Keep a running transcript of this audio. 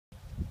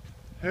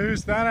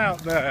Who's that out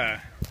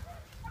there?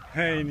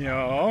 Hey,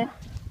 Nyo.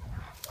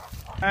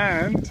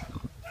 And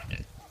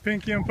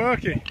Pinky and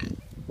Perky.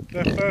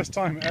 Their first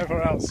time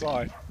ever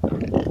outside.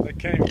 They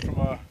came from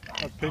a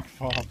pig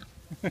farm.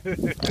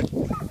 Do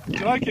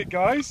you like it,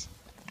 guys?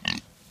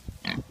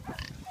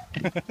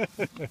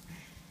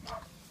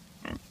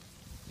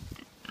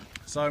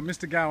 So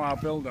Mr. Gao, our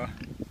builder,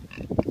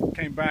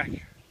 came back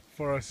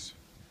for us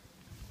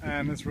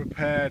and has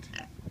repaired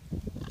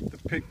the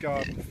pig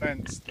garden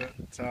fence that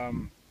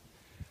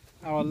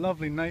our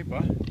lovely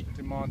neighbour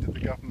demanded the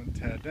government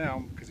tear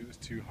down because it was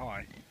too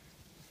high.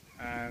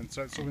 And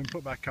so it's all been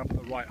put back up at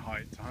the right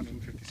height,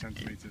 150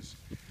 centimetres,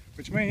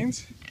 which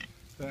means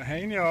that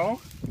Heino,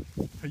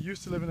 who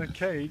used to live in a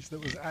cage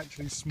that was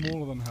actually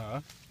smaller than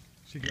her,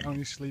 she could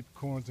only sleep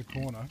corner to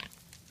corner,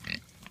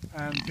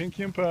 and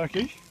Pinky and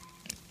Perky,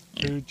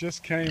 who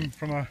just came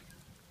from a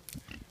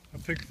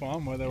pig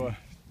farm where they were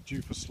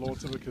due for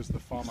slaughter because the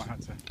farmer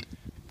had to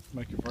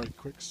make a very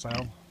quick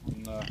sale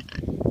on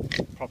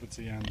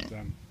property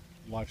and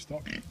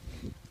livestock,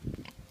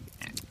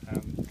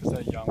 and because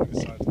they're young we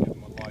decided to give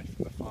them a life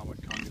and the farmer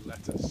kindly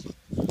let us.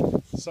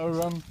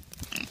 So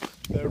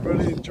they're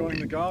really enjoying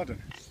the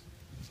garden. It's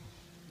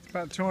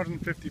about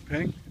 250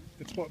 ping.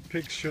 It's what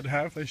pigs should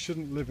have. They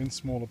shouldn't live in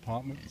small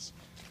apartments.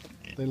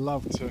 They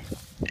love to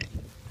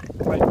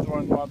make their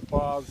own mud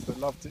baths, they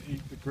love to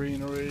eat the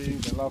greenery,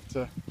 they love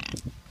to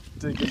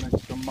dig in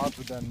the mud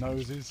with their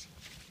noses.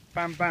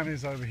 Ban Ban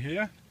is over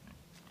here.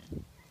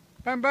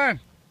 Ban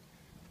Ban!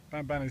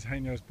 Ban Ban is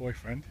Heino's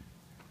boyfriend,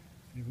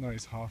 even though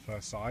he's half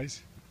her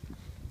size.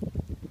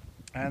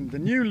 And the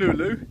new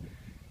Lulu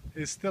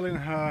is still in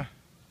her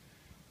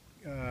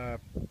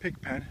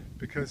pig pen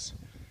because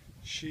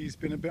she's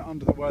been a bit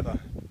under the weather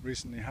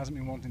recently, hasn't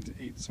been wanting to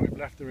eat, so we've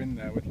left her in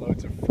there with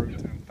loads of fruit,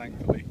 and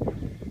thankfully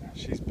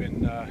she's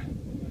been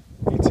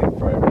eating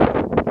very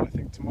well. I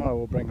think tomorrow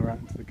we'll bring her out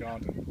into the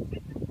garden.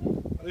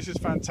 This is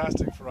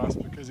fantastic for us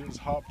because it was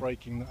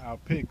heartbreaking that our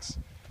pigs,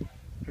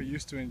 who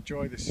used to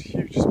enjoy this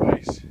huge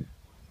space,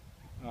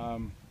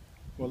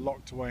 were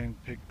locked away in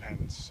pig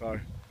pens. So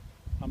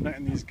I'm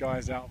letting these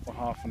guys out for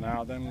half an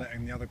hour, then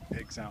letting the other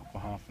pigs out for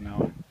half an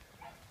hour,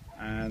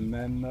 and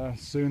then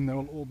soon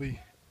they'll all be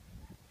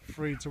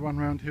free to run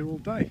around here all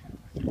day. I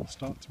think we'll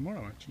start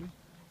tomorrow actually.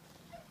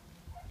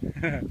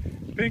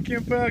 Pinky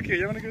and Perky,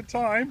 you having a good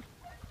time?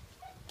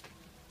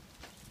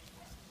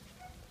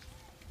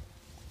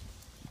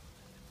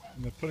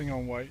 And they're putting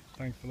on weight,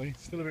 thankfully.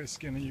 Still a bit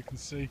skinny, you can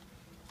see.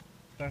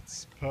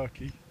 That's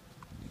Perky.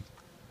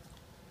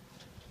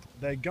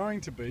 They're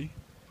going to be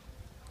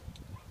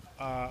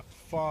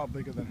far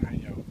bigger than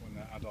Heino when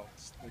they're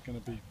adults. They're going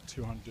to be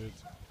 200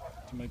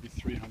 to maybe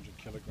 300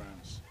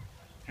 kilograms.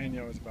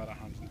 Heino is about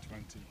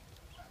 120.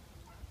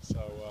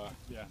 So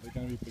yeah, they're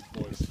going to be big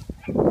boys.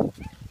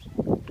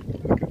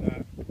 Look at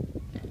that.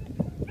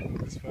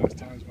 His first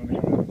time's running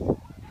around.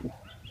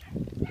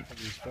 Probably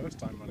his first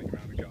time running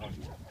around the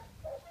garden.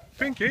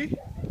 Pinky?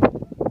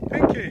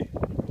 Pinky?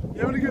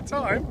 You having a good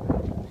time?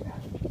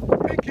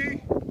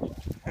 Pinky?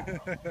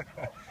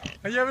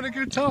 Are you having a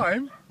good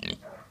time?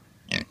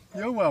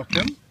 You're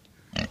welcome.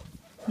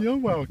 You're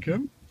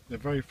welcome. They're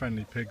very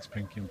friendly pigs,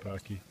 Pinky and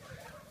Perky.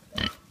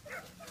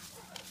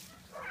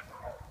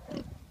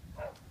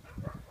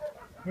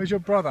 Where's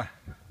your brother?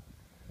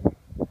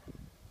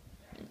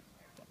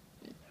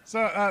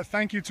 So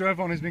thank you to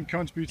everyone who's been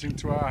contributing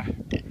to our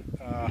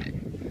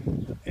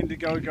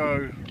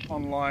IndieGoGo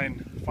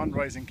online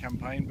fundraising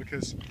campaign,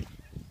 because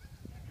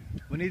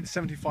we needed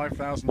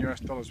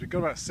 $75,000 US. We got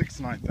about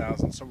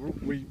 69,000, so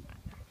we're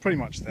pretty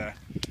much there.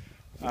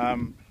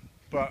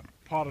 But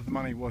part of the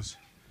money was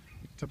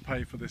to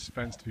pay for this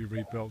fence to be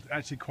rebuilt.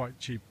 Actually quite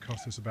cheap,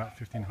 cost us about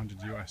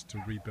 1,500 US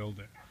to rebuild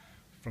it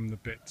from the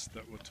bits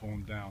that were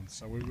torn down,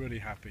 so we're really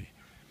happy.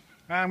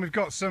 And we've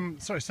got some,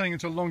 sorry, staying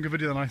into a longer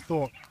video than I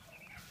thought,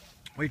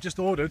 we've just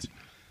ordered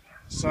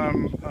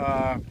some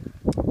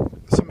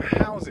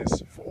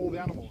houses for all the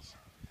animals.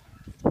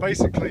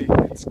 Basically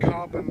it's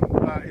carbon,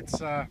 it's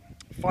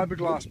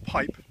fiberglass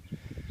pipe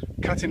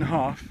cut in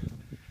half,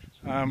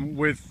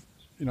 with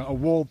a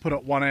wall put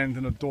at one end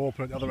and a door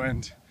put at the other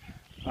end,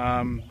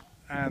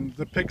 and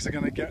the pigs are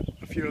going to get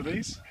a few of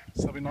these,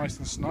 so they'll be nice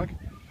and snug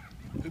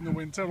in the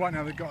winter. Right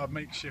now they've got a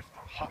makeshift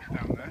hut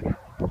down there,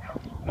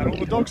 and all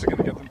the dogs are going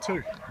to get them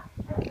too,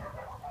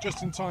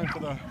 just in time for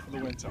the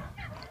winter.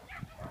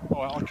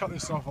 Alright, I'll cut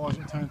this off, otherwise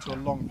it'll turn into a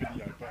long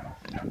video, but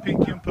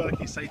Pinky and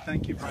Perky say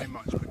thank you very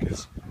much,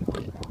 because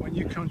when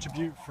you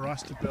contribute for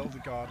us to build a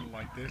garden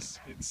like this,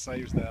 it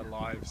saves their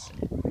lives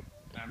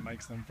and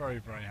makes them very,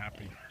 very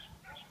happy.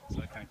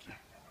 So thank you.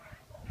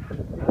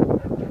 They're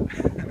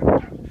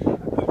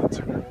the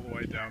two all the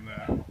way down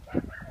there.